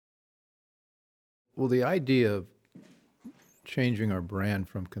Well, the idea of changing our brand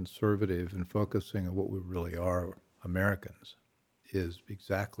from conservative and focusing on what we really are, Americans, is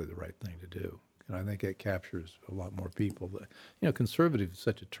exactly the right thing to do. And I think it captures a lot more people. Conservative is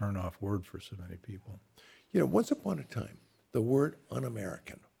such a turn-off word for so many people. Once upon a time, the word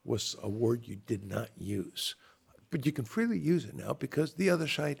un-American was a word you did not use. But you can freely use it now because the other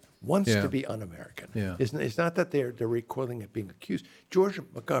side wants to be un-American. Yeah. It's not that they're recoiling at being accused. George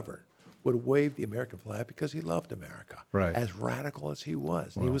McGovern would wave the American flag because he loved America, right, as radical as he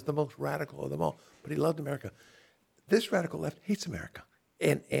was. And he was the most radical of them all, but he loved America. This radical left hates America.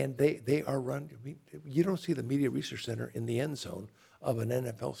 And they are run. You don't see the Media Research Center in the end zone of an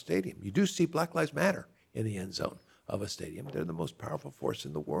NFL stadium. You do see Black Lives Matter in the end zone of a stadium. They're the most powerful force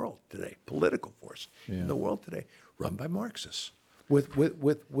in the world today, political force in the world today, run by Marxists, with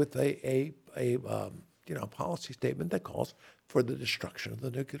a policy statement that calls for the destruction of the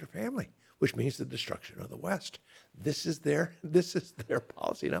nuclear family, which means the destruction of the West. This is their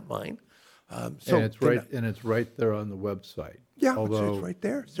policy, not mine. And it's right there on the website. Yeah, it's right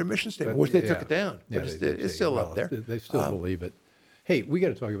there. It's their mission statement. Which they took it down, but it's still up there. They still believe it. Hey, we got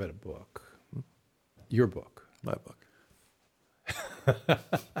to talk about a book. Your book. My book.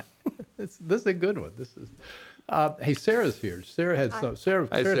 This is a good one. This is. Hey, Sarah's here. Sarah had some. Sarah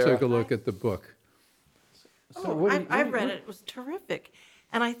took a look at the book. So I read it. It was terrific,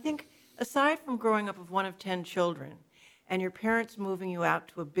 and I think aside from growing up of one of 10 children, and your parents moving you out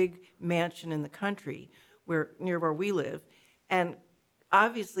to a big mansion in the country, near where we live, and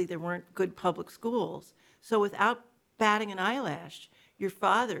obviously there weren't good public schools. So without batting an eyelash, your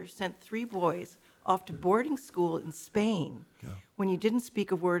father sent 3 boys off to boarding school in Spain when you didn't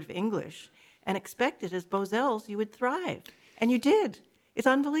speak a word of English, and expected as Bozells you would thrive. And you did. It's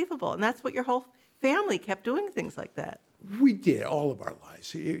unbelievable. And that's what your whole family kept doing, things like that. We did all of our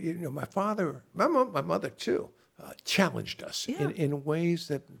lives. My father, my mother too, challenged us in ways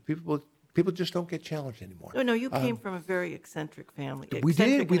that people just don't get challenged anymore. No, you came from a very eccentric family. We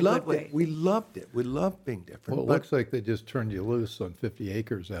did. We loved it. We loved it. We loved being different. Well, it looks like they just turned you loose on 50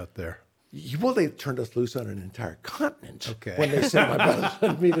 acres out there. Well, they turned us loose on an entire continent when they sent my brothers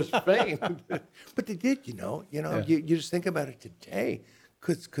and me to Spain. But they did, You just think about it today.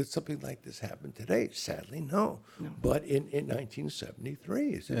 Could something like this happen today? Sadly, no. But in 1973,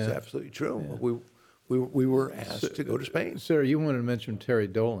 it's absolutely true. We were asked to go to Spain. Sarah, you wanted to mention Terry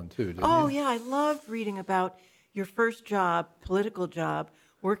Dolan, too, didn't you? Oh, yeah. I loved reading about your first job, political job,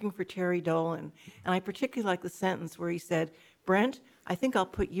 working for Terry Dolan. And I particularly like the sentence where he said, Brent, I think I'll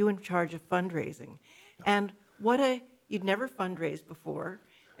put you in charge of fundraising. And you'd never fundraised before,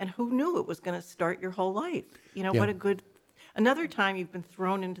 and who knew it was going to start your whole life? Another time you've been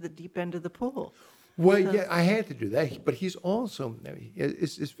thrown into the deep end of the pool. Well, I had to do that, but he's also,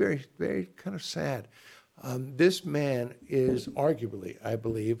 it's very, very kind of sad. This man is arguably, I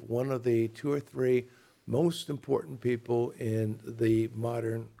believe, one of the 2 or 3 most important people in the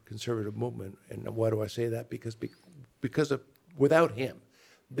modern conservative movement. And why do I say that? Because without him,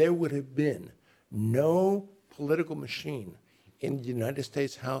 there would have been no political machine in the United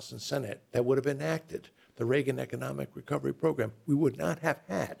States House and Senate that would have enacted the Reagan Economic Recovery Program. We would not have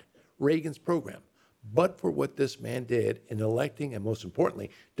had Reagan's program, but for what this man did in electing and, most importantly,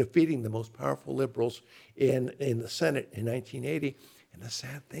 defeating the most powerful liberals in the Senate in 1980. And the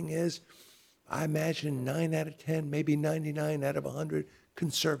sad thing is, I imagine 9 out of 10, maybe 99 out of 100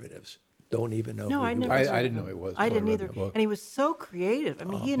 conservatives don't even know who he was. I didn't know he was. I didn't either. And he was so creative. I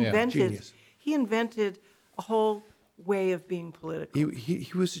mean, he invented a whole way of being political. He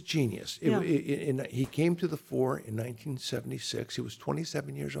was a genius. He came to the fore in 1976. He was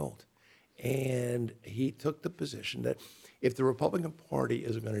 27 years old. And he took the position that if the Republican Party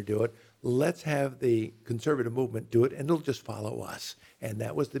isn't going to do it, let's have the conservative movement do it, and it'll just follow us. And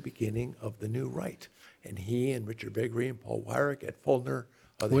that was the beginning of the new right. And he and Richard Viguerie and Paul Weyrich at Fulner,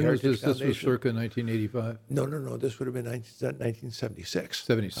 when was this? This was circa 1985? No. This would have been 1976.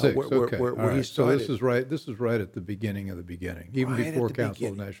 76. Where he started. So this is right at the beginning of the beginning, even before Council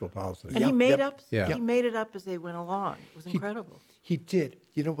of National Policy. And he made it up as they went along. It was incredible. He did.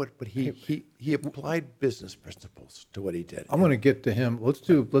 You know what? But he applied business principles to what he did. I want to get to him. Let's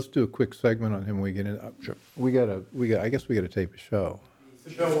do a quick segment on him when we get in. Sure. I guess we got to tape a show. It's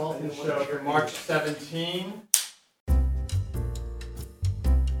the Bill Walton Show for March 17.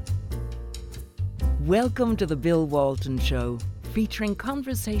 Welcome to the Bill Walton Show, featuring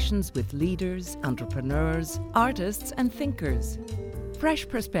conversations with leaders, entrepreneurs, artists, and thinkers. Fresh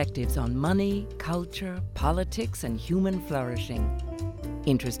perspectives on money, culture, politics, and human flourishing.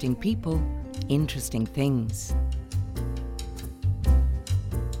 Interesting people, interesting things.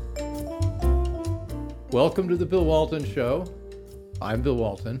 Welcome to the Bill Walton Show. I'm Bill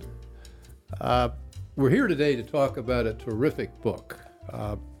Walton. We're here today to talk about a terrific book,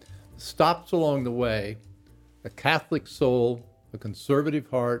 Stops Along the Way, A Catholic Soul, a Conservative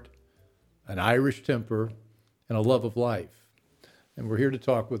Heart, an Irish Temper, and a Love of Life. And we're here to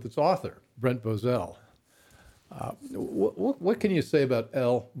talk with its author, Brent Bozell. What can you say about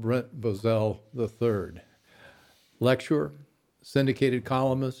L. Brent Bozell III? Lecturer, syndicated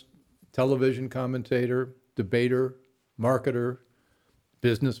columnist, television commentator, debater, marketer,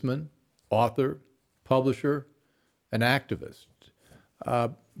 businessman, author, publisher, and activist.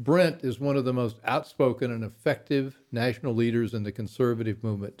 Brent is one of the most outspoken and effective national leaders in the conservative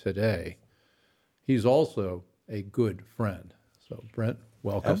movement today. He's also a good friend. So, Brent,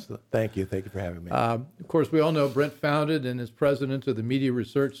 welcome. Absolutely. Thank you. Thank you for having me. Of course, we all know Brent founded and is president of the Media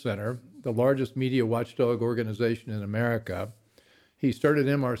Research Center, the largest media watchdog organization in America. He started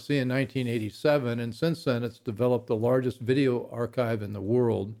MRC in 1987, and since then it's developed the largest video archive in the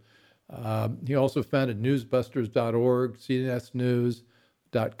world. He also founded newsbusters.org,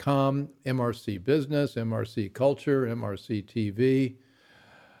 cnsnews.com, MRC Business, MRC Culture, MRC TV,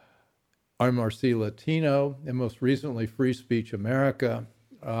 MRC Latino, and most recently Free Speech America.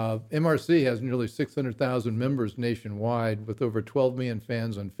 MRC has nearly 600,000 members nationwide with over 12 million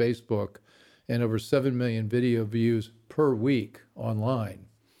fans on Facebook and over 7 million video views per week online.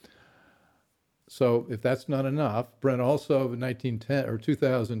 So if that's not enough, Brent also in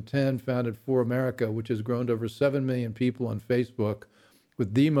 2010 founded ForAmerica, which has grown to over 7 million people on Facebook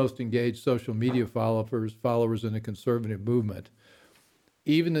with the most engaged social media followers in the conservative movement.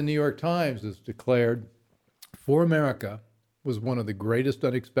 Even the New York Times has declared ForAmerica was one of the greatest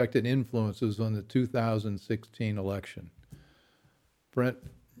unexpected influences on the 2016 election. Brent,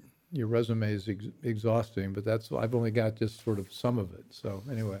 your resume is exhausting, but I've only got just sort of some of it. So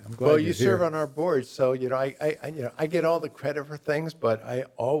anyway, I'm glad Well, you're you serve here. on our board, so I get all the credit for things, but I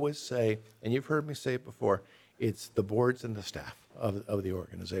always say, and you've heard me say it before, it's the boards and the staff of the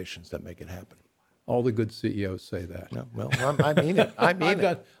organizations that make it happen. All the good CEOs say that. No, well, I mean it. I mean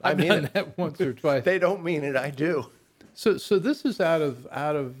it. I've done that once or twice. They don't mean it. I do. So this is out of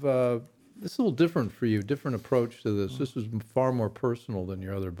this is a little different for you, different approach to this. This is far more personal than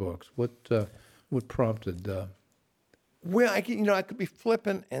your other books. What prompted? Well, I could be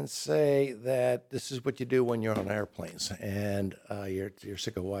flippant and say that this is what you do when you're on airplanes and you're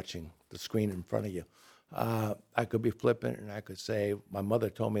sick of watching the screen in front of you. I could be flippant and I could say my mother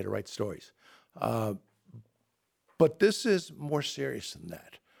told me to write stories. But this is more serious than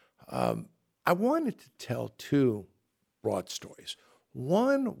that. I wanted to tell two broad stories.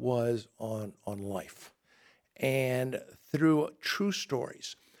 One was on life, and through true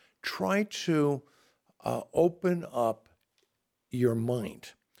stories, try to open up your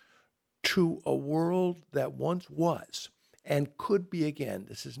mind to a world that once was and could be again.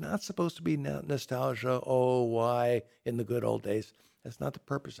 This is not supposed to be nostalgia, oh, why in the good old days. That's not the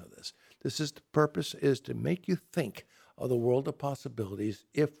purpose of this. The purpose is to make you think of the world of possibilities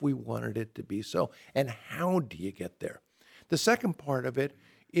if we wanted it to be so. And how do you get there? The second part of it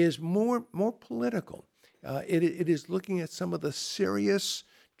is more political. It is looking at some of the serious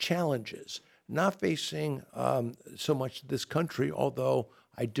challenges, not facing so much this country, although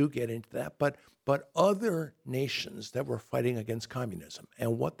I do get into that, but other nations that were fighting against communism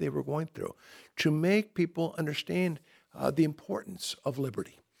and what they were going through, to make people understand the importance of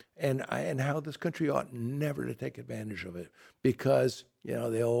liberty and how this country ought never to take advantage of it because,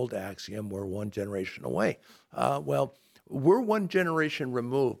 the old axiom, we're one generation away. Well, we're one generation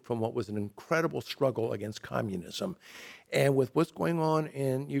removed from what was an incredible struggle against communism. And with what's going on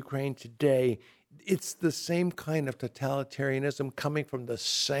in Ukraine today, it's the same kind of totalitarianism coming from the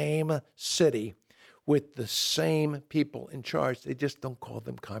same city with the same people in charge. They just don't call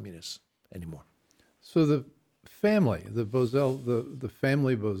them communists anymore. So the family, the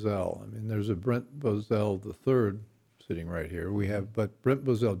family Bozell. I mean, there's a Brent Bozell III sitting right here. But Brent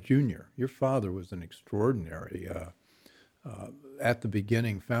Bozell Jr. Your father was an extraordinary, at the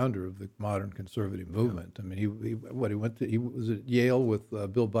beginning, founder of the modern conservative movement. I mean, he was at Yale with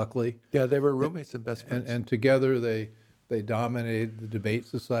Bill Buckley. Yeah, they were roommates and best friends. And together they dominated the debate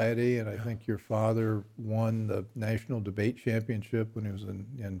society, and I think your father won the national debate championship when he was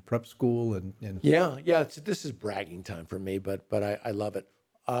in prep school. Yeah. This is bragging time for me, but I love it.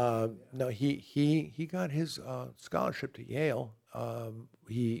 No, he got his scholarship to Yale.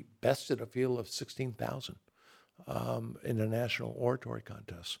 He bested a field of 16,000 in a national oratory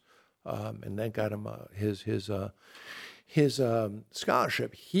contest, and then got him his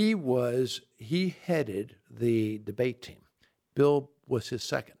scholarship. He headed the debate team. Bill was his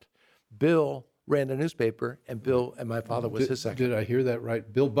second. Bill ran the newspaper, and Bill and my father was his second. Did I hear that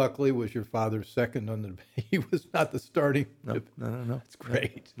right? Bill Buckley was your father's second on the. He was not the starting. No. That's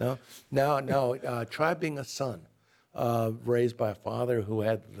great. No. Try being a son raised by a father who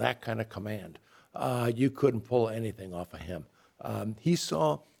had that kind of command. You couldn't pull anything off of him. He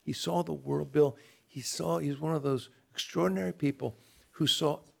saw the world, Bill. He was one of those extraordinary people who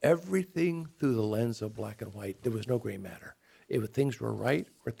saw everything through the lens of black and white. There was no gray matter. Things were right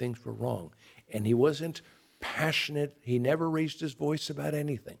or things were wrong. And he wasn't passionate. He never raised his voice about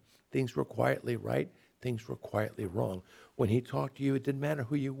anything. Things were quietly right. Things were quietly wrong. When he talked to you, it didn't matter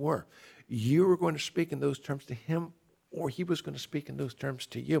who you were. You were going to speak in those terms to him, or he was going to speak in those terms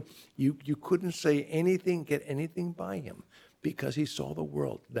to you. You couldn't say anything, get anything by him, because he saw the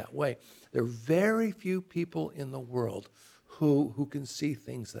world that way. There are very few people in the world who can see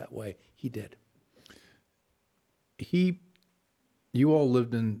things that way. He did. You all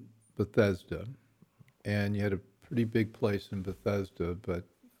lived in Bethesda, and you had a pretty big place in Bethesda, but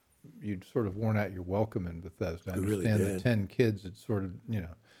you'd sort of worn out your welcome in Bethesda. I understand really did. The 10 kids, it's sort of,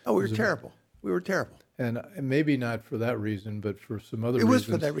 Oh, we were terrible. We were terrible. And maybe not for that reason, but for some other reasons. It was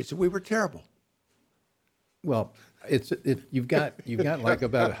for that reason. We were terrible. Well, you've got like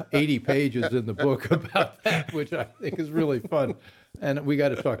about 80 pages in the book about that, which I think is really fun. And we got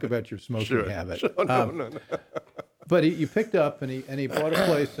to talk about your smoking habit. Sure. No. But you picked up and he bought a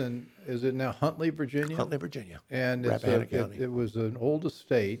place in, is it now Huntley, Virginia? Huntley, Virginia. And it was an old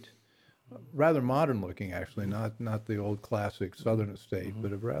estate, rather modern looking actually, not the old classic Southern estate,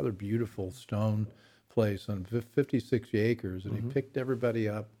 but a rather beautiful stone place on 56 acres. And he picked everybody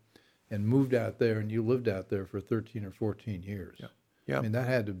up and moved out there, and you lived out there for 13 or 14 years. Yeah. I mean, that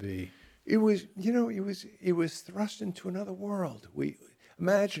had to be. It was thrust into another world.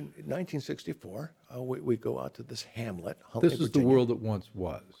 Imagine in 1964, we go out to this hamlet. Huntley, this is Virginia. the world that once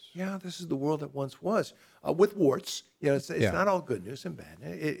was. Yeah, this is the world that once was, with warts. It's not all good news and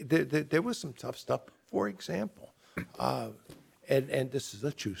bad. There was some tough stuff. For example, and this is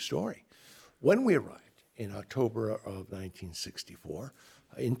a true story. When we arrived in October of 1964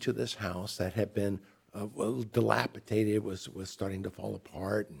 into this house that had been dilapidated, was starting to fall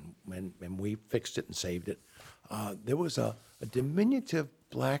apart, and when we fixed it and saved it, there was a diminutive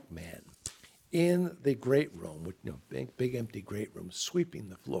black man in the great room, with big empty great room, sweeping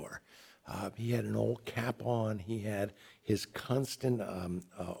the floor. He had an old cap on. He had his constant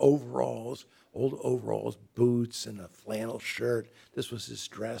overalls, old overalls, boots, and a flannel shirt. This was his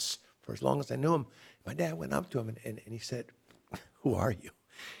dress for as long as I knew him. My dad went up to him and he said, "Who are you?"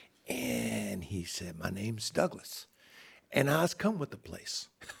 And he said, "My name's Douglas, and I was come with the place."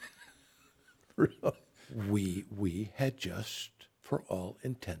 We had just, for all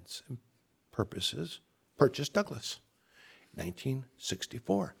intents and purposes, purchased Douglas,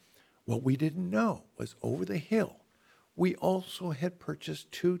 1964. What we didn't know was over the hill, we also had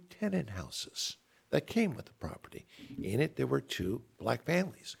purchased 2 tenant houses that came with the property. In it, there were 2 black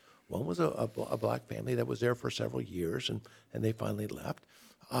families. One was a black family that was there for several years, and they finally left.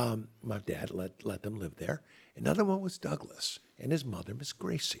 My dad let them live there. Another one was Douglas and his mother, Miss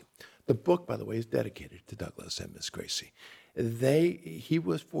Gracie. The book, by the way, is dedicated to Douglas and Miss Gracie. He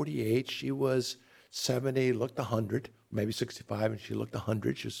was 48, she was 70, looked 100, maybe 65, and she looked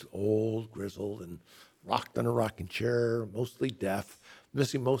 100. She was old, grizzled, and rocked on a rocking chair, mostly deaf,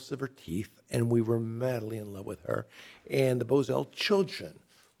 missing most of her teeth, and we were madly in love with her. And the Bozell children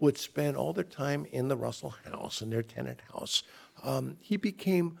would spend all their time in the Russell house, in their tenant house. He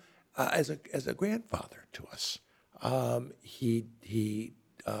became, as a grandfather to us. He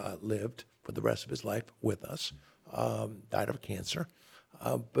lived for the rest of his life with us, died of cancer.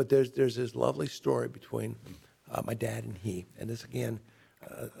 But there's this lovely story between my dad and he, and this, again,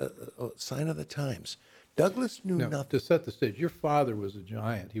 a sign of the times. Douglas knew nothing. To set the stage, your father was a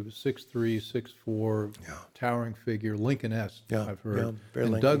giant. He was 6'3", 6'4", towering figure, Lincoln-esque, I've heard. Yeah, very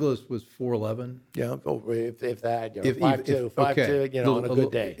and Lincoln. Douglas was 4'11"? Yeah, if that, 5'2", 5'2", on a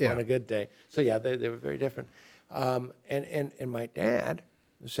good day. Yeah. On a good day. So, yeah, they were very different. And my dad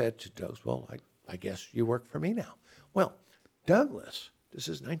said to Douglas, "Well, I guess you work for me now." Well, Douglas, this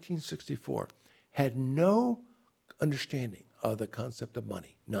is 1964, had no understanding of the concept of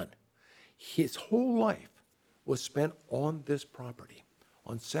money, none. His whole life was spent on this property.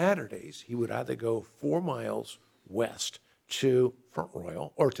 On Saturdays, he would either go 4 miles west to Front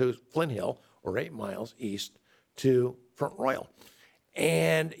Royal, or to Flint Hill, or 8 miles east to Front Royal,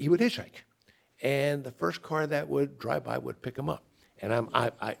 and he would hitchhike. And the first car that would drive by would pick him up. And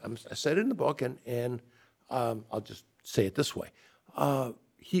I said it in the book, and I'll just say it this way: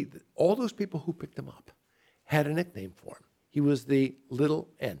 all those people who picked him up had a nickname for him. He was the Little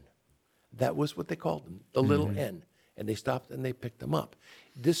N. That was what they called them, the little N. And they stopped and they picked them up.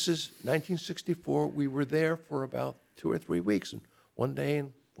 This is 1964. We were there for about 2 or 3 weeks. And one day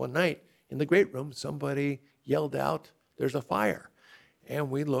and one night in the great room, somebody yelled out, "There's a fire." And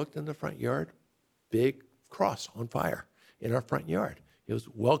we looked in the front yard, big cross on fire in our front yard. It was,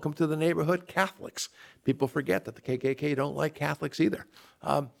 "Welcome to the neighborhood, Catholics." People forget that the KKK don't like Catholics either.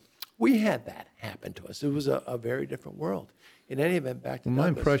 We had that happen to us. It was a very different world. In any event, back to My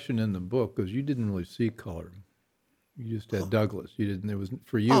Douglas. impression in the book was you didn't really see color. You just had Douglas. You didn't. It was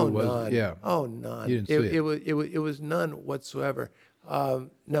for you. Oh, it was none. yeah. Oh, none. You didn't see it. It was none whatsoever.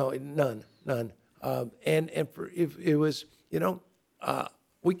 No, none. And for if it was,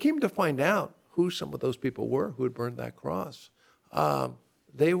 we came to find out who some of those people were who had burned that cross.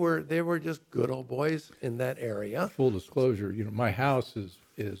 They were just good old boys in that area. Full disclosure, my house is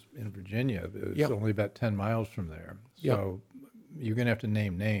in Virginia. It's Yep. only about 10 miles from there. So you're going to have to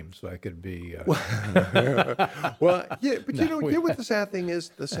name names so I could be. Well, yeah, but you know what the sad thing is?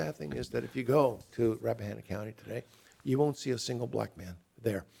 The sad thing is that if you go to Rappahannock County today, you won't see a single black man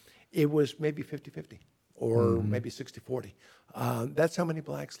there. It was maybe 50-50 or maybe 60-40. That's how many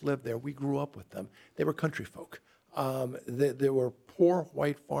blacks lived there. We grew up with them. They were country folk. There were poor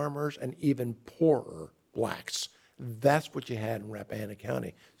white farmers and even poorer blacks. That's what you had in Rappahannock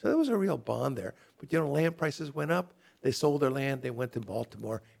County. So there was a real bond there. But, land prices went up. They sold their land. They went to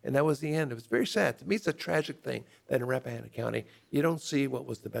Baltimore. And that was the end. It was very sad. To me, it's a tragic thing that in Rappahannock County, you don't see what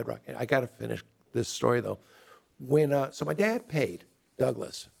was the bedrock. I got to finish this story, though. So my dad paid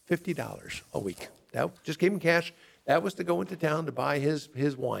Douglas $50 a week. That just gave him cash. That was to go into town to buy his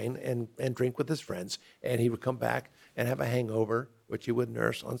wine and drink with his friends. And he would come back and have a hangover, which he would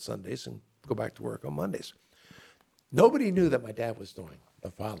nurse on Sundays and go back to work on Mondays. Nobody knew that my dad was doing the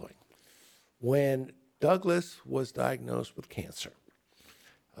following. When Douglas was diagnosed with cancer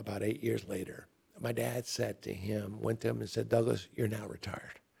about 8 years later, my dad went to him and said, "Douglas, you're now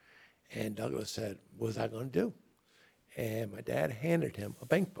retired." And Douglas said, "What was I going to do?" And my dad handed him a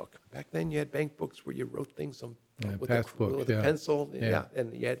bank book. Back then, you had bank books where you wrote things with a pencil,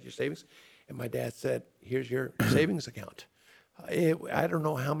 and you had your savings. And my dad said, "Here's your savings account." I don't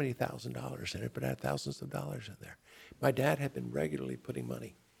know how many $1,000s in it, but I had thousands of dollars in there. My dad had been regularly putting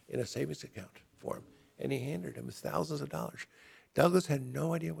money in a savings account for him, and he handed him thousands of dollars. Douglas had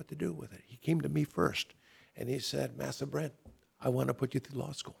no idea what to do with it. He came to me first, and he said, "Massa Brent, I want to put you through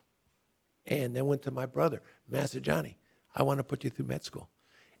law school." And then went to my brother, Massa Johnny, "I want to put you through med school."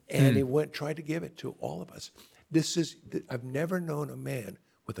 And he tried to give it to all of us. I've never known a man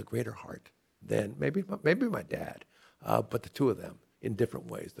with a greater heart than maybe my dad, but the two of them in different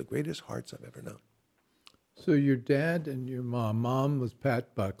ways, the greatest hearts I've ever known. So your dad and your mom was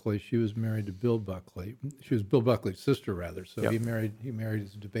Pat Buckley. She was married to Bill Buckley. She was Bill Buckley's sister, rather. So Yep. he married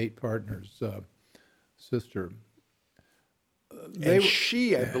his debate partner's sister.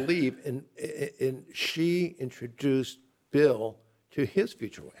 She, I believe, she introduced Bill to his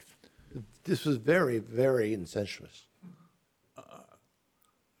future wife. This was very, very incestuous.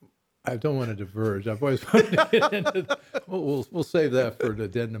 I don't want to diverge. I've always wanted to get into. We'll save that for an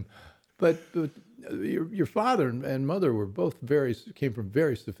addendum. But your father and mother were both came from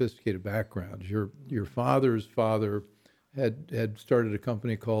very sophisticated backgrounds. Your father's father had started a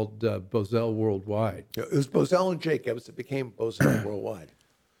company called Bozell Worldwide. It was Bozell and Jacobs that became Bozell Worldwide.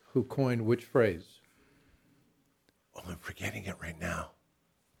 Who coined which phrase? Oh, I'm forgetting it right now.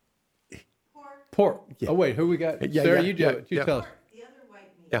 Pork. Yeah. Oh wait, who we got? Sarah, you do it. You tell us. The other white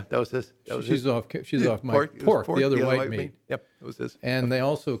meat. Yeah, that was his. She's off my pork. The other white meat. Yep, it was his. And they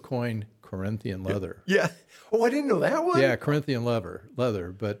also coined Corinthian leather. Yeah. Oh, I didn't know that one. Yeah, Corinthian leather.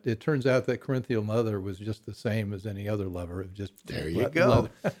 But it turns out that Corinthian leather was just the same as any other leather. It just There you go.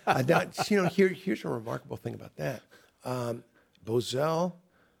 Here's a remarkable thing about that. Bozell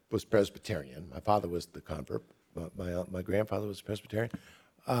was Presbyterian. My father was the convert. My grandfather was Presbyterian.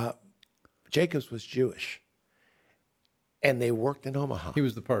 Jacobs was Jewish, and they worked in Omaha. He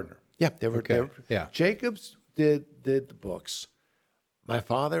was the partner. Yeah, they were. Yeah. Jacobs did the books. My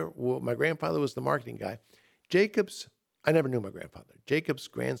grandfather was the marketing guy. Jacobs, I never knew my grandfather. Jacobs'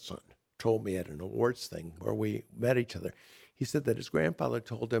 grandson told me at an awards thing where we met each other. He said that his grandfather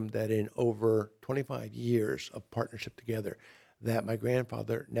told him that in over 25 years of partnership together, that my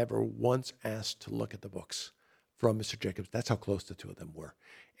grandfather never once asked to look at the books from Mr. Jacobs. That's how close the two of them were.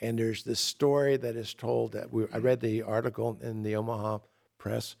 And there's this story that is told that I read the article in the Omaha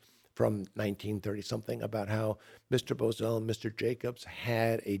Press from 1930-something about how Mr. Bozell and Mr. Jacobs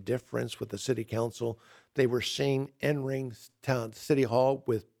had a difference with the city council. They were seen entering City Hall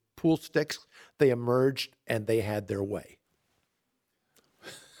with pool sticks. They emerged and they had their way.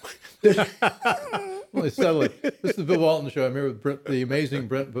 Well, suddenly, this is the Bill Walton Show. I'm here with the amazing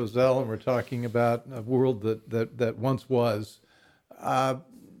Brent Bozell, and we're talking about a world that once was.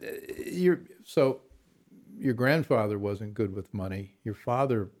 Your grandfather wasn't good with money. Your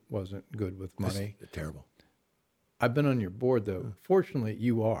father wasn't good with money. That's terrible. I've been on your board, though. Fortunately,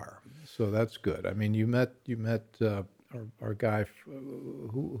 you are, so that's good. I mean, you met our guy,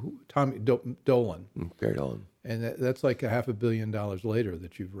 Tommy Dolan. Barry Dolan. And that's like $500 million later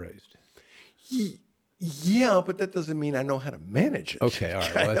that you've raised. Yeah, but that doesn't mean I know how to manage it. Okay, all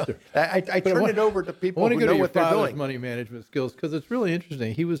right. Well, I turn it over to people who know what they're doing. Money management skills, because it's really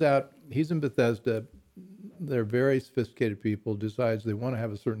interesting. He's in Bethesda. They're very sophisticated people, decides they want to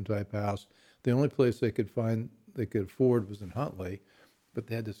have a certain type of house. The only place they could afford was in Huntley, but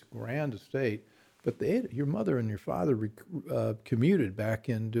they had this grand estate. But your mother and your father commuted back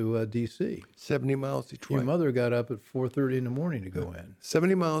into D.C. 70 miles each way. Your mother got up at 4:30 in the morning to go in.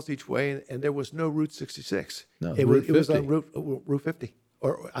 70 miles each way, and there was no Route 66. No, it was on Route 50,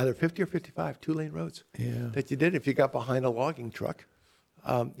 or either 50 or 55, two-lane roads. Yeah. That you did. If you got behind a logging truck,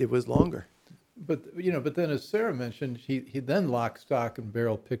 it was longer. But then as Sarah mentioned, he then lock, stock, and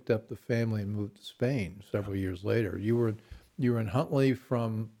barrel picked up the family and moved to Spain several years later. You were in Huntley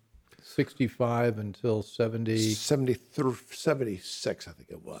from 65 until 76, I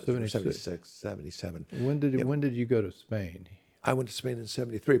think it was. 76. 77. When did you go to Spain? I went to Spain in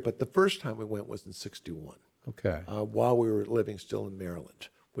 73, but the first time we went was in 61. Okay. While we were living still in Maryland.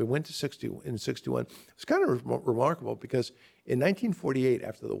 We went to 61. It was kind of remarkable because in 1948,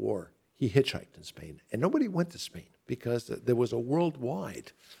 after the war, he hitchhiked in Spain. And nobody went to Spain because there was a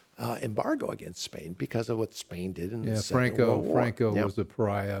worldwide embargo against Spain because of what Spain did in the Second World War. Franco was a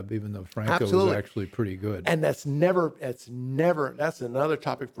pariah, even though Franco Absolutely. was actually pretty good. And that's another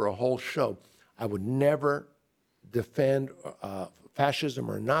topic for a whole show. I would never defend fascism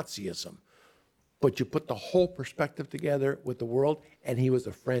or Nazism, but you put the whole perspective together with the world, and he was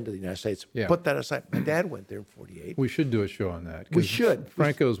a friend of the United States. Yeah. Put that aside. My dad went there in 48. We should do a show on that. We should.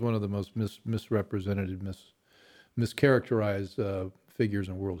 Franco is one of the most misrepresented, mischaracterized figures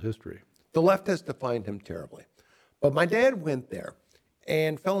in world history. The left has defined him terribly. But my dad went there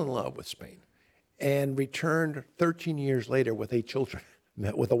and fell in love with Spain and returned 13 years later with 8 children,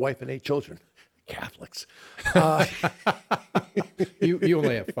 with a wife and 8 children. Catholics. You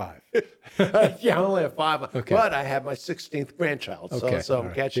only have 5. Yeah, I only have 5. Okay. But I have my 16th grandchild, so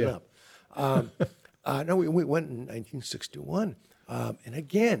I'm catching up. No, we went in 1961. And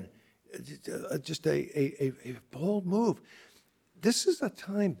again, just a bold move. This is a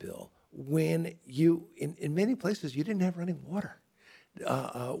time, Bill, when in many places, you didn't have running water.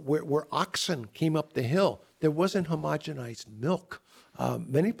 Where oxen came up the hill, there wasn't homogenized milk.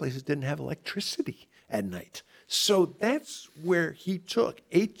 Many places didn't have electricity at night. So that's where he took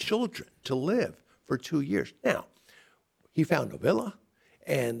 8 children to live for 2 years. Now, he found a villa,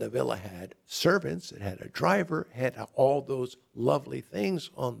 and the villa had servants, it had a driver, had all those lovely things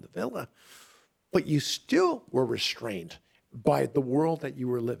on the villa, but you still were restrained by the world that you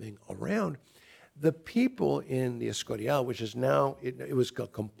were living around. The people in the Escorial, which is now, it was a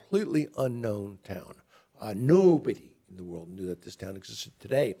completely unknown town. Nobody in the world knew that this town existed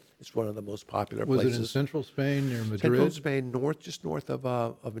today. It's one of the most popular places. Was it in central Spain near Madrid? Central Spain, just north of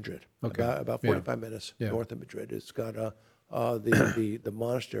Madrid. Okay. About 45 minutes north of Madrid. It's got the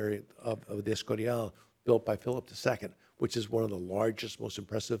monastery of the Escorial, built by Philip II, which is one of the largest, most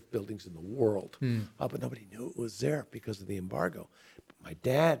impressive buildings in the world. But nobody knew it was there because of the embargo. But my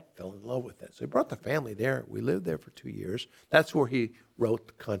dad fell in love with it. So he brought the family there. We lived there for 2 years. That's where he wrote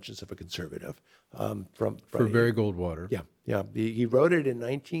The Conscience of a Conservative. For Barry Goldwater. Yeah. He wrote it in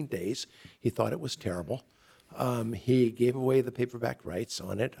 19 days. He thought it was terrible. He gave away the paperback rights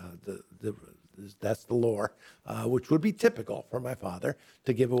on it. That's the lore, which would be typical for my father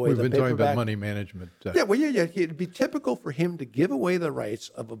to give away the paperback. We've been talking about money management. Yeah. It'd be typical for him to give away the rights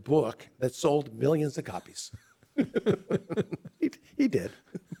of a book that sold millions of copies. He did.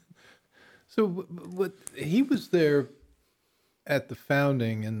 So he was there at the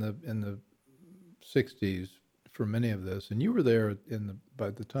founding in the 60s for many of this, and you were there by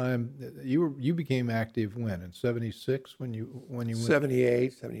the time you became active when in 76 when you went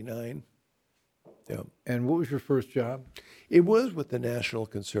 78, 79. Yeah. And what was your first job? It was with the National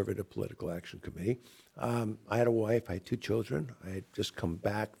Conservative Political Action Committee. I had a wife. I had 2 children. I had just come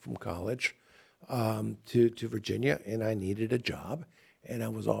back from college to Virginia, and I needed a job. And I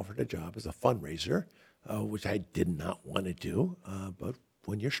was offered a job as a fundraiser, which I did not want to do. But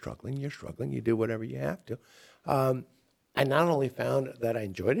when you're struggling. You do whatever you have to. I not only found that I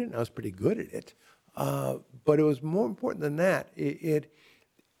enjoyed it, and I was pretty good at it, but it was more important than that.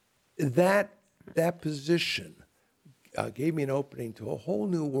 that position gave me an opening to a whole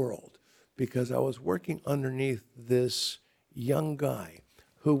new world, because I was working underneath this young guy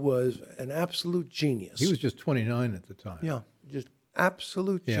who was an absolute genius. He was just 29 at the time. Yeah, just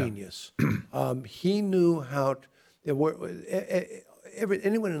absolute Yeah. genius. He knew how to,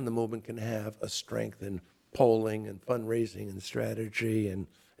 anyone in the movement can have a strength in polling and fundraising and strategy and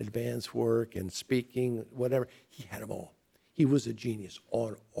advance work and speaking, whatever. He had them all. He was a genius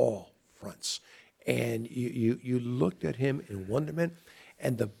on all fronts. And you looked at him in wonderment.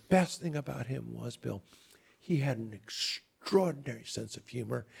 And the best thing about him was, Bill, he had an extraordinary sense of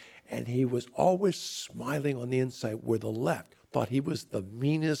humor, and he was always smiling on the inside, where the left thought he was the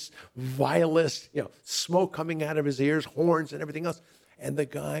meanest, vilest, smoke coming out of his ears, horns and everything else. And the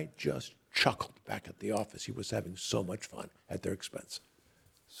guy just chuckled back at the office. He was having so much fun at their expense.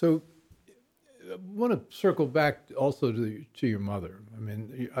 So I want to circle back also to your mother. I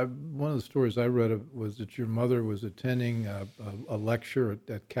mean, one of the stories I read was that your mother was attending a lecture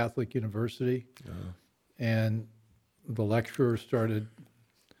at Catholic University, and the lecturer started.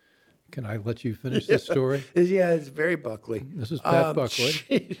 Can I let you finish the story? Yeah, it's very Buckley. This is Pat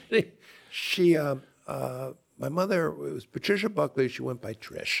Buckley. My mother, it was Patricia Buckley. She went by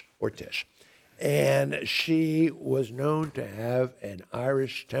Trish or Tish. And she was known to have an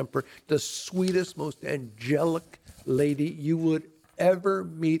Irish temper, the sweetest, most angelic lady you would ever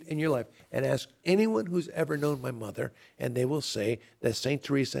meet in your life. And ask anyone who's ever known my mother, and they will say that St.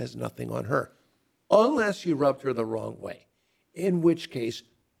 Teresa has nothing on her, unless you rubbed her the wrong way, in which case,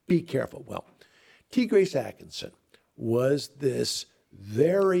 be careful. Well, T. Grace Atkinson was this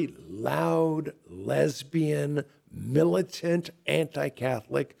very loud, lesbian, militant,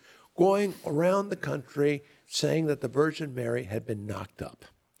 anti-Catholic, going around the country saying that the Virgin Mary had been knocked up.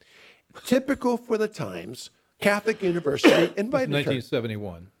 Typical for the times, Catholic University invited her.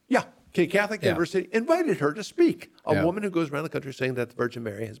 1971. Yeah, Catholic University invited her to speak. A Yeah. woman who goes around the country saying that the Virgin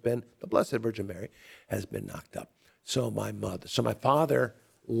Mary the Blessed Virgin Mary, has been knocked up. So my father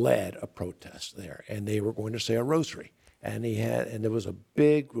led a protest there, and they were going to say a rosary. And there was a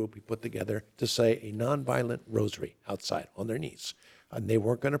big group he put together to say a nonviolent rosary outside on their knees. And they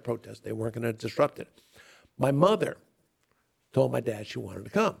weren't going to protest. They weren't going to disrupt it. My mother told my dad she wanted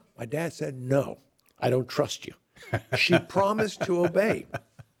to come. My dad said, no, I don't trust you. She promised to obey.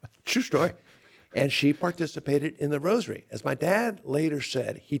 True story. And she participated in the rosary. As my dad later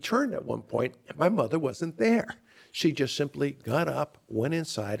said, he turned at one point, and my mother wasn't there. She just simply got up, went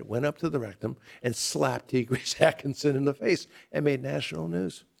inside, went up to the rectum, and slapped T. Grace Atkinson in the face and made national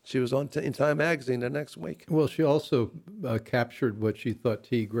news. She was in Time magazine the next week. Well, she also captured what she thought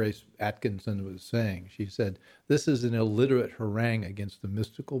T. Grace Atkinson was saying. She said, "This is an illiterate harangue against the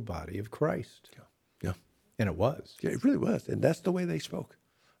mystical body of Christ." Yeah. And it was. Yeah, it really was. And that's the way they spoke.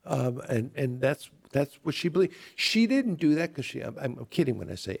 And that's what she believed. She didn't do that because I'm kidding when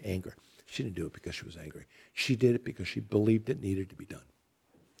I say anger. She didn't do it because she was angry. She did it because she believed it needed to be done.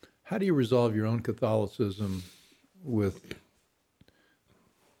 How do you resolve your own Catholicism with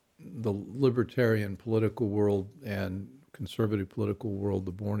the libertarian political world and conservative political world,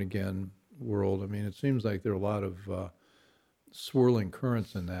 the born-again world? I mean, it seems like there are a lot of swirling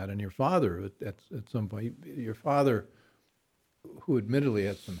currents in that. And your father, at some point, who admittedly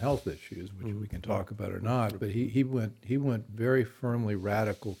had some health issues, which we can talk about or not, but he went very firmly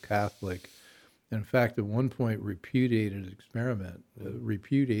radical Catholic. In fact, at one point repudiated the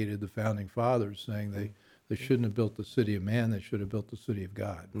founding fathers, saying they shouldn't have built the city of man, they should have built the city of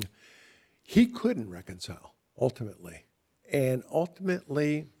God. He couldn't reconcile, ultimately. And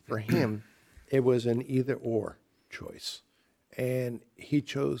ultimately, for him, it was an either-or choice. And he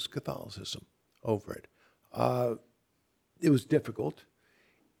chose Catholicism over it. It was difficult.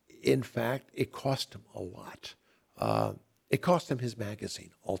 In fact, it cost him a lot. It cost him his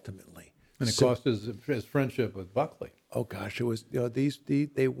magazine, ultimately. And it cost his friendship with Buckley. Oh gosh, it was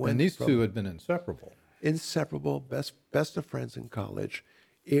they went. And these two had been inseparable. Inseparable, best of friends in college.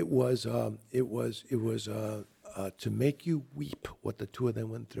 It was to make you weep what the two of them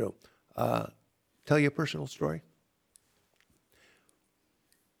went through. Tell you a personal story.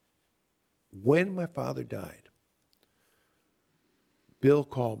 When my father died, Bill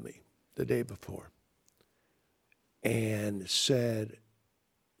called me the day before and said,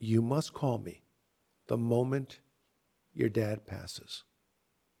 "You must call me the moment your dad passes."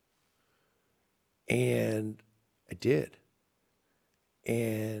 And I did.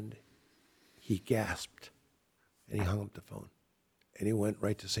 And he gasped and he hung up the phone and he went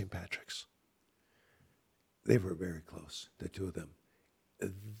right to St. Patrick's. They were very close, the two of them.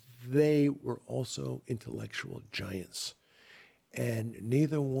 They were also intellectual giants. and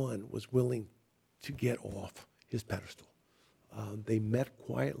neither one was willing to get off his pedestal. They met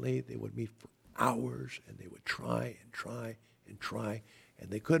quietly. They would meet for hours, and they would try and try and try, and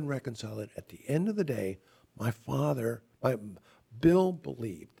they couldn't reconcile it. At the end of the day, Bill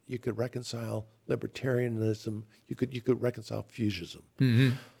believed you could reconcile libertarianism, you could reconcile fusionism.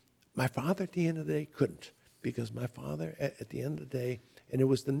 Mm-hmm. My father, at the end of the day, couldn't, because my father, at the end of the day, and it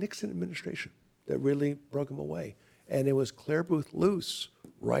was the Nixon administration that really broke him away. And it was Claire Booth Luce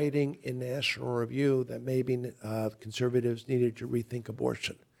writing in National Review that maybe conservatives needed to rethink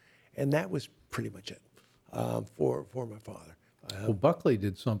abortion. And that was pretty much it for my father. Well, Buckley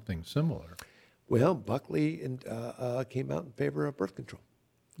did something similar. Well, Buckley came out in favor of birth control.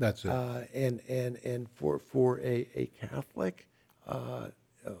 That's it. And for a Catholic,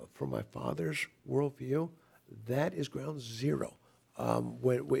 for my father's worldview, that is ground zero.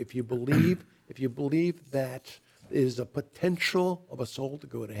 If you believe that is a potential of a soul to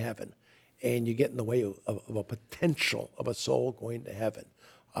go to heaven, and you get in the way of a potential of a soul going to heaven,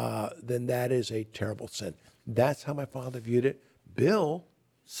 then that is a terrible sin. That's how my father viewed it. Bill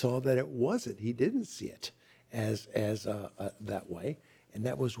saw that it wasn't. He didn't see it as that way, and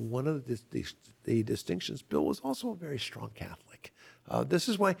that was one of the distinctions. Bill was also a very strong Catholic. This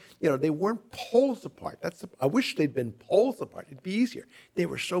is why, they weren't poles apart. I wish they'd been poles apart. It'd be easier. They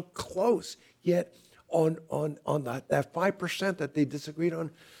were so close, yet on that 5% that they disagreed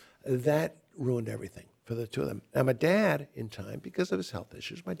on, that ruined everything for the two of them. Now, my dad, in time, because of his health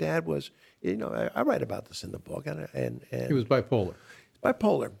issues, my dad was, I write about this in the book, and He was bipolar.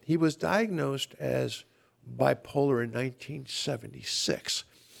 Bipolar. He was diagnosed as bipolar in 1976.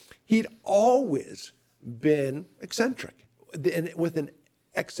 He'd always been eccentric, with an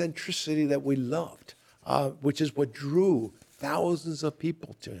eccentricity that we loved, which is what drew thousands of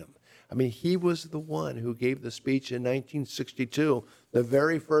people to him. I mean, he was the one who gave the speech in 1962, the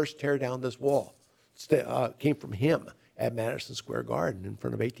very first tear down this wall. Came from him at Madison Square Garden in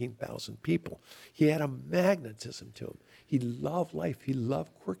front of 18,000 people. He had a magnetism to him. He loved life. He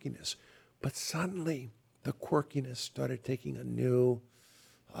loved quirkiness. But suddenly, the quirkiness started taking a new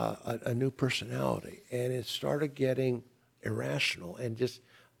personality, and it started getting irrational and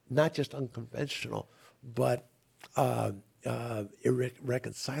not just unconventional, but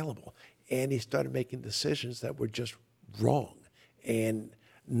irreconcilable. And he started making decisions that were just wrong, and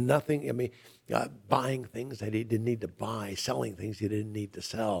buying things that he didn't need to buy, selling things he didn't need to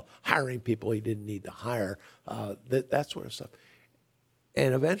sell, hiring people he didn't need to hire, that sort of stuff.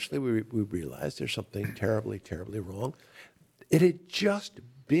 And eventually we realized there's something terribly, terribly wrong. It had just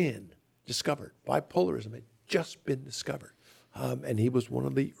been discovered. Bipolarism had just been discovered. And he was one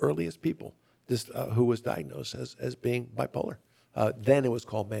of the earliest people who was diagnosed as being bipolar. Then it was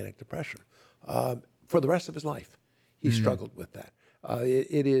called manic depression. For the rest of his life, he struggled with that.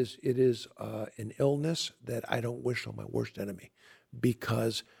 It is an illness that I don't wish on my worst enemy,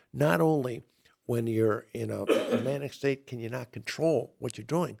 because not only when you're in a manic state can you not control what you're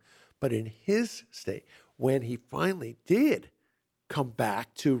doing, but in his state, when he finally did come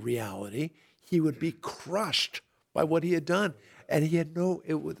back to reality, he would be crushed by what he had done, and he had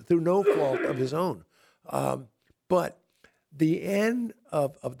through no fault of his own. But the end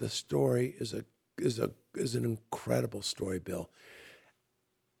of the story is an incredible story, Bill.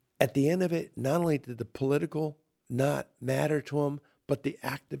 At the end of it, not only did the political not matter to him, but the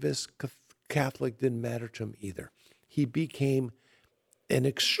activist Catholic didn't matter to him either. He became an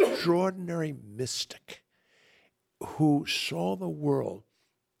extraordinary mystic who saw the world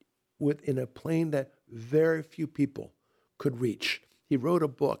in a plane that very few people could reach. He wrote a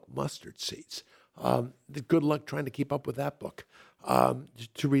book, Mustard Seeds. Good luck trying to keep up with that book,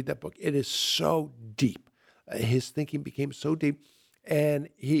 to read that book. It is so deep. His thinking became so deep. And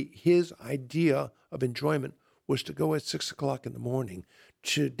his idea of enjoyment was to go at 6 o'clock in the morning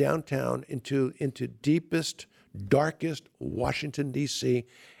to downtown into deepest, darkest Washington, D.C.,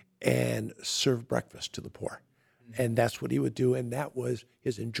 and serve breakfast to the poor. And that's what he would do, and that was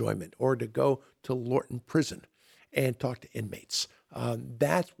his enjoyment. Or to go to Lorton Prison and talk to inmates.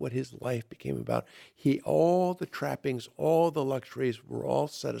 That's what his life became about. All the trappings, all the luxuries were all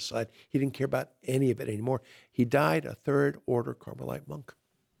set aside. He didn't care about any of it anymore. He died a Third Order Carmelite monk.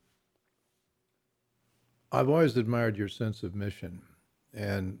 I've always admired your sense of mission,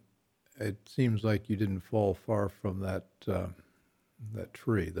 and it seems like you didn't fall far from that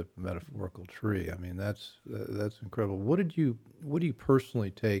tree, the metaphorical tree. I mean, that's incredible. What do you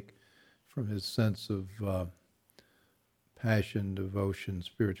personally take from his sense of passion, devotion,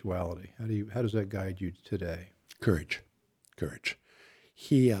 spirituality? How does that guide you today? Courage.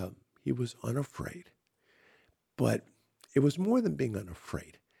 He was unafraid, but it was more than being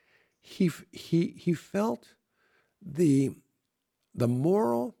unafraid. He felt the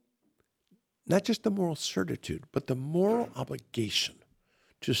moral, not just the moral certitude, but the moral obligation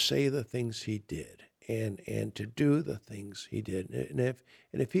to say the things he did and to do the things he did.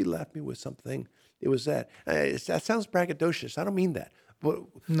 And if he left me with something, it was that. That sounds braggadocious. I don't mean that. But,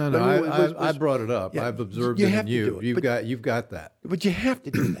 I brought it up. Yeah, I've observed you it have in to you. do it, You've got that. But you have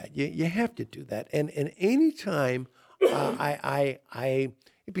to do that. You have to do that. And any time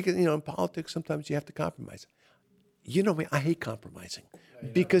because in politics sometimes you have to compromise. You know me, I hate compromising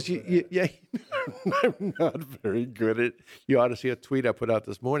because I'm not very good at it. You ought to see a tweet I put out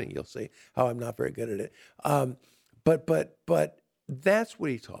this morning. You'll see how I'm not very good at it. But that's what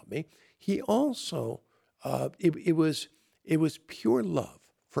he taught me. He also it was pure love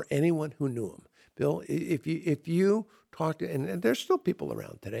for anyone who knew him. Bill, if you talk to, and there's still people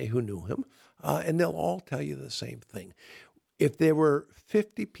around today who knew him, and they'll all tell you the same thing. If there were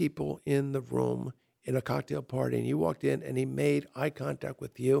 50 people in the room in a cocktail party and you walked in and he made eye contact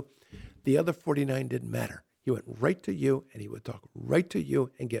with you, the other 49 didn't matter. He went right to you and he would talk right to you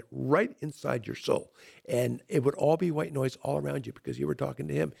and get right inside your soul. And it would all be white noise all around you because you were talking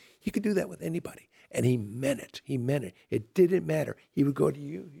to him. He could do that with anybody. And he meant it. He meant it. It didn't matter. He would go to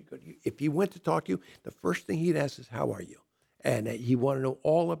you. He'd go to you. If he went to talk to you, the first thing he'd ask is, how are you? And he wanted to know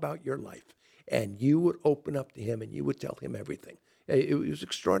all about your life. And you would open up to him and you would tell him everything. It was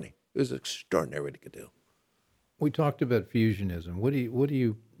extraordinary. It was extraordinary what he could do. We talked about fusionism. What do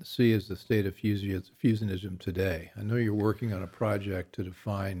you see as the state of fusionism today? I know you're working on a project to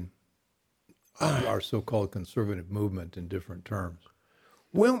define our so-called conservative movement in different terms.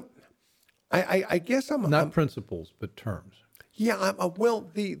 Well, I guess I'm principles, but terms. Yeah.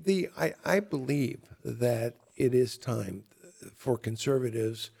 I believe that it is time for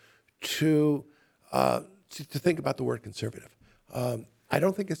conservatives to think about the word conservative. I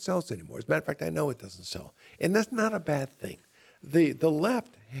don't think it sells anymore. As a matter of fact, I know it doesn't sell. And that's not a bad thing. The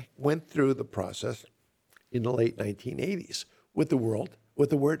left went through the process in the late 1980s with the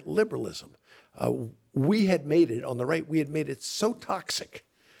word liberalism. We had made it, on the right, we had made it so toxic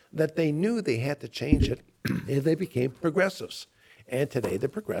that they knew they had to change it, and they became progressives. And today they're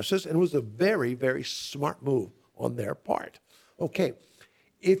progressives, and it was a very, very smart move on their part. Okay,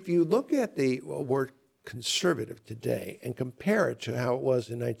 if you look at the word conservative today and compare it to how it was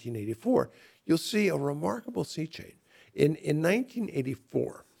in 1984, you'll see a remarkable sea change. In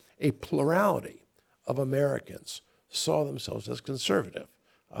 1984, a plurality of Americans saw themselves as conservative.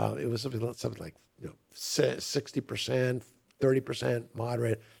 It was something like 60%, 30%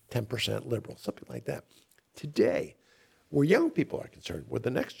 moderate, 10% liberal, something like that. Today, where young people are concerned, where the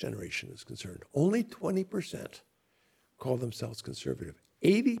next generation is concerned, only 20% call themselves conservative.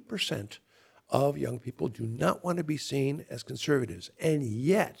 80% of young people do not want to be seen as conservatives. And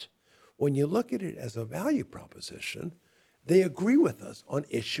yet, when you look at it as a value proposition, they agree with us on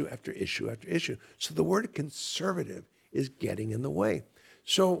issue after issue after issue. So the word conservative is getting in the way.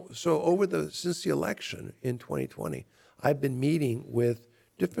 So since the election in 2020, I've been meeting with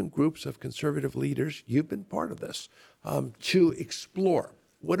different groups of conservative leaders. You've been part of this, to explore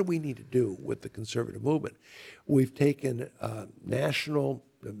what do we need to do with the conservative movement. We've taken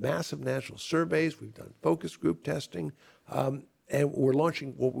massive national surveys. We've done focus group testing, and we're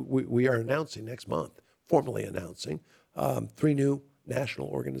launching what we are announcing next month, formally announcing 3 new national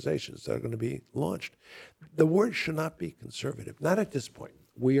organizations that are going to be launched. The word should not be conservative, not at this point.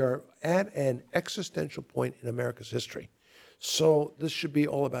 We are at an existential point in America's history. So this should be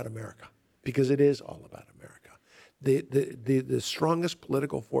all about America, because it is all about America. The strongest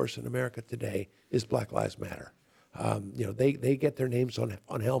political force in America today is Black Lives Matter. They get their names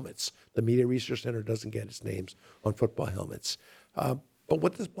on helmets. The Media Research Center doesn't get its names on football helmets. But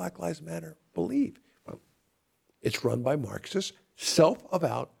what does Black Lives Matter believe? Well, it's run by Marxists,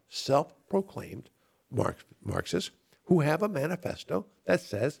 self-avowed, self-proclaimed Marxists who have a manifesto that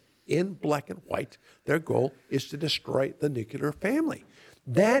says in black and white their goal is to destroy the nuclear family.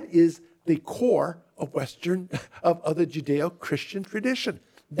 That is the core of of the Judeo-Christian tradition.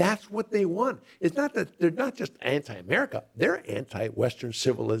 That's what they want. It's not that they're not just anti-America, they're anti-Western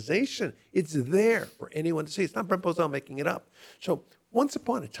civilization. It's there for anyone to see. It's not Brent Bozell making it up. So once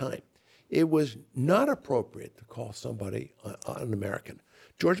upon a time, it was not appropriate to call somebody an American.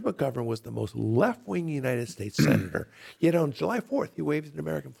 George McGovern was the most left-wing United States senator. Yet on July 4th, he waved an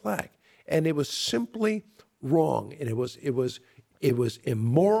American flag. And it was simply wrong. And it was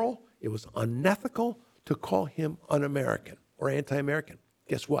immoral. It was unethical to call him un-American or anti-American.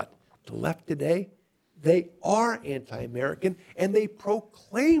 Guess what? The left today, they are anti-American, and they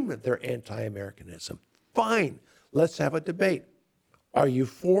proclaim that they're anti-Americanism. Fine. Let's have a debate. Are you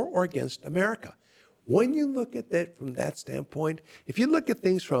for or against America? When you look at that from that standpoint, if you look at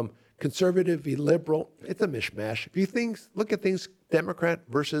things from conservative v. liberal, it's a mishmash. If you look at things Democrat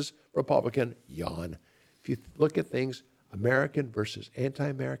versus Republican, yawn. If you look at things American versus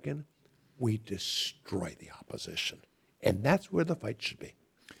anti-American, we destroy the opposition. And that's where the fight should be.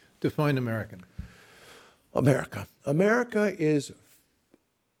 Define American. America is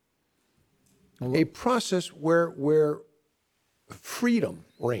a process where freedom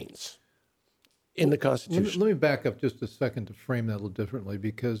reigns in the Constitution. Let me back up just a second to frame that a little differently,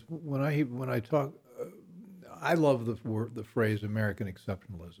 because when I talk, I love the phrase American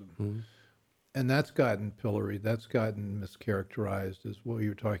exceptionalism. Mm-hmm. And that's gotten pilloried, that's gotten mischaracterized as what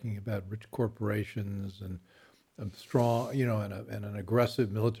you're talking about, rich corporations and strong, and an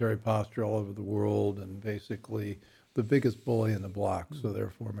aggressive military posture all over the world, and basically the biggest bully in the block, so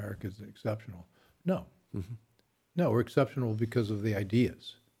therefore America is exceptional. No. Mm-hmm. No, we're exceptional because of the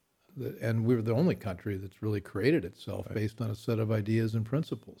ideas. And we're the only country that's really created itself based on a set of ideas and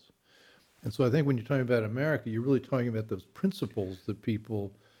principles. And so I think when you're talking about America, you're really talking about those principles that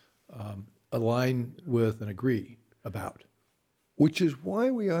people align with and agree about. Which is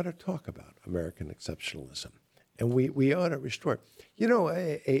why we ought to talk about American exceptionalism. And we ought to restore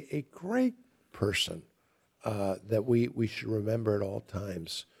it. A great person that we should remember at all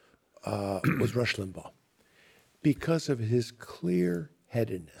times was Rush Limbaugh, because of his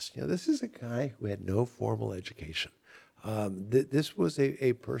clear-headedness. This is a guy who had no formal education. This was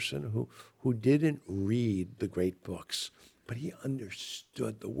a person who didn't read the great books, but he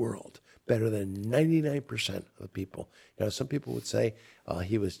understood the world better than 99% of the people. Some people would say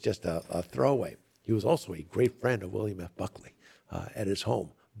he was just a throwaway. He was also a great friend of William F. Buckley at his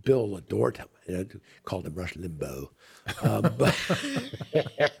home. Bill adored him, called him Rush Limbaugh.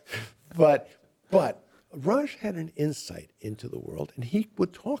 But Rush had an insight into the world, and he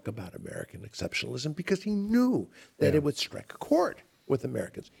would talk about American exceptionalism because he knew that it would strike a chord with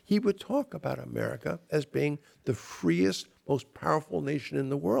Americans. He would talk about America as being the freest, most powerful nation in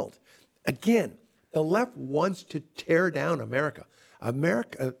the world. Again, the left wants to tear down America.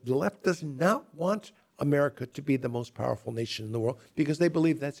 The left does not want America to be the most powerful nation in the world because they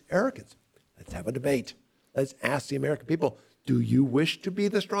believe that's arrogance. Let's have a debate. Let's ask the American people, do you wish to be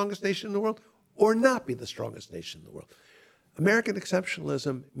the strongest nation in the world or not be the strongest nation in the world? American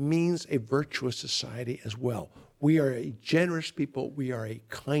exceptionalism means a virtuous society as well. We are a generous people. We are a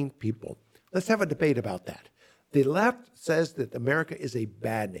kind people. Let's have a debate about that. The left says that America is a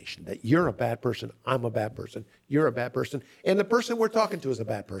bad nation, that you're a bad person, I'm a bad person, you're a bad person, and the person we're talking to is a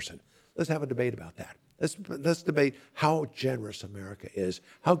bad person. Let's have a debate about that. Let's debate how generous America is,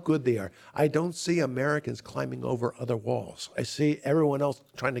 how good they are. I don't see Americans climbing over other walls. I see everyone else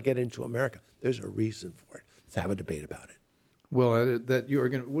trying to get into America. There's a reason for it. Let's have a debate about it. Well, that you are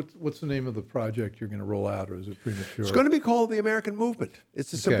going to, what's the name of the project you're going to roll out, or is it premature? It's going to be called the American Movement.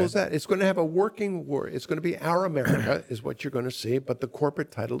 It's as simple as that. It's going to have a working word. It's going to be Our America is what you're going to see, but the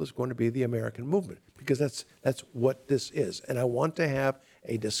corporate title is going to be the American Movement, because that's what this is. And I want to have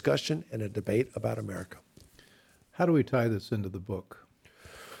a discussion and a debate about America. How do we tie this into the book?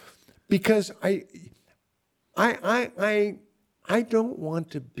 Because I don't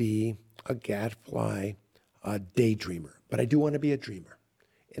want to be a gadfly daydreamer, but I do want to be a dreamer.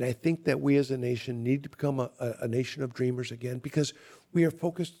 And I think that we as a nation need to become a nation of dreamers again, because we are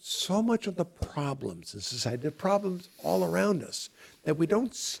focused so much on the problems in society, the problems all around us, that we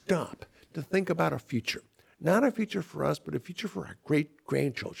don't stop to think about a future. Not a future for us, but a future for our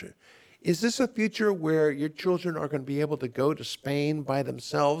great-grandchildren. Is this a future where your children are going to be able to go to Spain by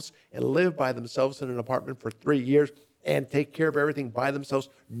themselves and live by themselves in an apartment for 3 years and take care of everything by themselves?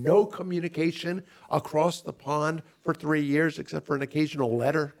 No communication across the pond for 3 years except for an occasional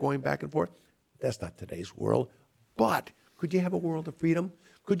letter going back and forth? That's not today's world. But could you have a world of freedom?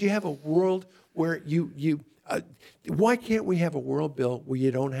 Could you have a world where why can't we have a world, Bill, where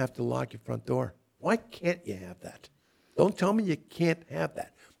you don't have to lock your front door? Why can't you have that? Don't tell me you can't have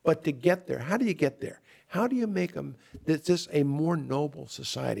that. But to get there, how do you get there? How do you make this a more noble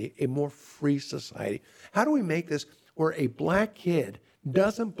society, a more free society? How do we make this where a black kid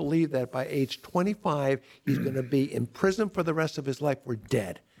doesn't believe that by age 25 he's going to be in prison for the rest of his life or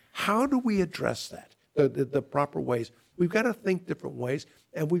dead? How do we address that, the proper ways? We've got to think different ways,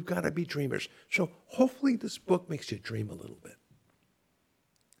 and we've got to be dreamers. So hopefully this book makes you dream a little bit.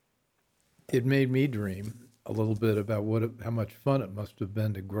 It made me dream a little bit about how much fun it must have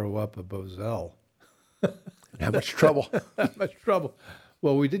been to grow up a Bozell. How much trouble? How much trouble.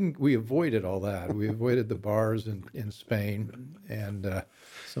 Well, we avoided all that. We avoided the bars in Spain and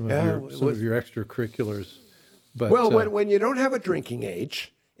some of your extracurriculars. But, well, when you don't have a drinking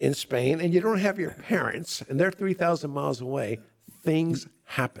age in Spain and you don't have your parents and they're 3,000 miles away, things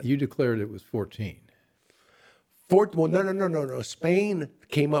happen. you declared it was 14. Well, no. Spain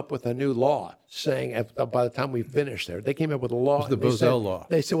came up with a new law saying by the time we finished there, they came up with a law. It was the Bozell law.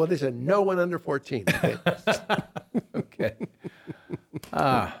 They said, no one under 14. Okay.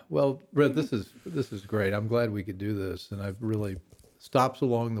 Well, Brent, this is great. I'm glad we could do this, and I've really stops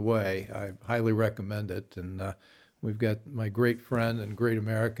along the way. I highly recommend it, and we've got my great friend and great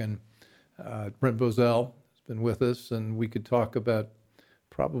American, Brent Bozell, has been with us, and we could talk about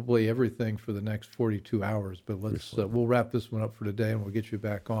probably everything for the next 42 hours. But we'll wrap this one up for today, and we'll get you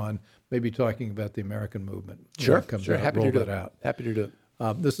back on, maybe talking about the American movement. Sure. Happy to do it. Happy to do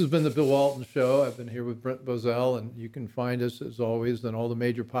it. This has been the Bill Walton Show. I've been here with Brent Bozell, and you can find us, as always, on all the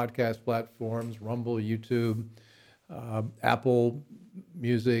major podcast platforms, Rumble, YouTube, Apple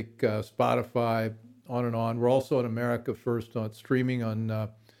Music, Spotify, on and on. We're also on America First, on streaming on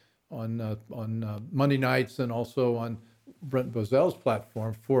Monday nights, and also on Brent Bozell's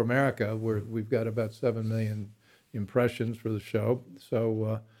platform, ForAmerica, where we've got about 7 million impressions for the show.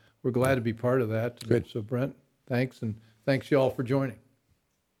 So we're glad to be part of that. Good. So, Brent, thanks, and thanks you all for joining.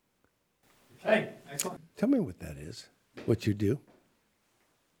 Hey, excellent. Tell me what that is, what you do.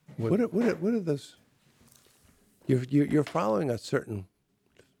 What are those? You're following a certain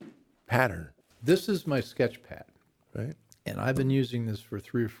pattern, This is my sketch pad, right? and I've been using this for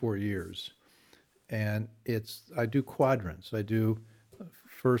 3 or 4 years. And I do quadrants. I do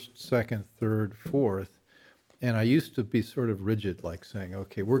first, second, third, fourth. And I used to be sort of rigid, like saying,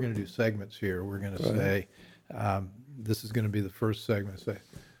 okay, we're going to do segments here. We're going to say, this is going to be the first segment. Say,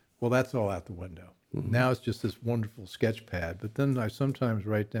 well, that's all out the window. Mm-hmm. Now it's just this wonderful sketch pad. But then I sometimes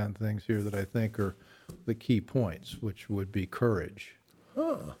write down things here that I think are the key points, which would be courage.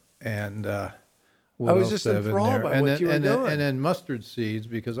 Huh. And I was just enthralled by what you were doing. And then mustard seeds,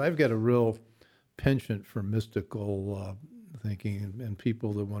 because I've got a real penchant for mystical thinking and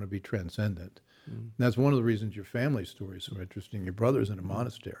people that want to be transcendent. Mm-hmm. That's one of the reasons your family story is so interesting. Your brother's in a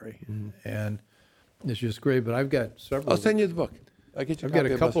monastery, and it's just great. But I've got several. I'll send you the book. I've got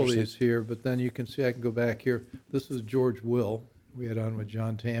a couple of these here, but then you can see I can go back here. This is George Will. We had on with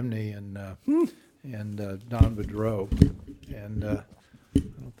John Tamney and Don Bedreau, and I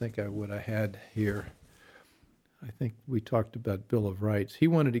don't think I had here. I think we talked about Bill of Rights. He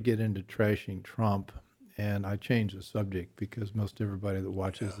wanted to get into trashing Trump, and I changed the subject because most everybody that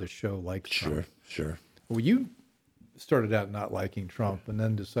watches this show likes Trump. Sure. Well, you started out not liking Trump, and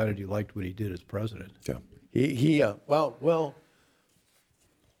then decided you liked what he did as president. Yeah. Well,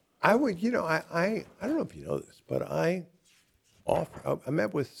 I would, I don't know if you know this, but I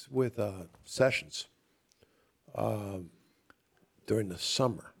met with Sessions during the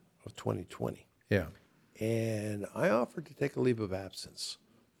summer of 2020. Yeah. And I offered to take a leave of absence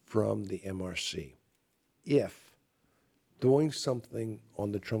from the MRC if doing something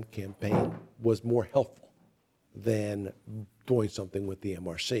on the Trump campaign was more helpful than doing something with the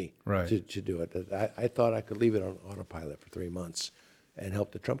MRC to do it. I thought I could leave it on autopilot for 3 months and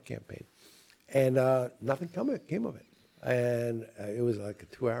help the Trump campaign. And nothing came of it. And it was like a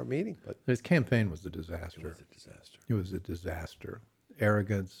 2-hour meeting. But his campaign was a disaster. It was a disaster.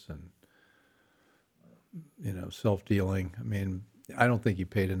 Arrogance and self-dealing. I mean, I don't think he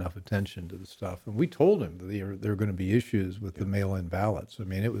paid enough attention to the stuff. And we told him that there were going to be issues with the mail-in ballots. I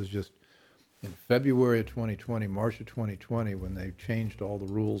mean, it was just in February of 2020, March of 2020, when they changed all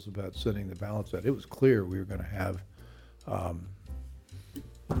the rules about sending the ballots out, it was clear we were going to have,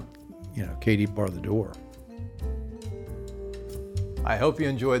 Katie bar the door. I hope you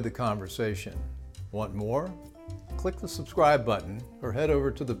enjoyed the conversation. Want more? Click the subscribe button or head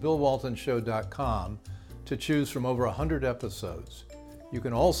over to thebillwaltonshow.com to choose from over 100 episodes. You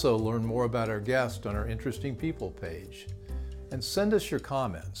can also learn more about our guest on our Interesting People page. And send us your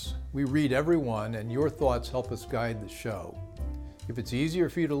comments. We read every one, and your thoughts help us guide the show. If it's easier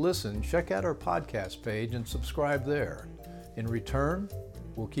for you to listen, check out our podcast page and subscribe there. In return,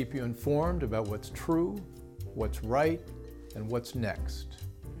 we'll keep you informed about what's true, what's right, and what's next.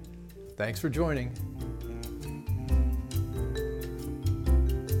 Thanks for joining.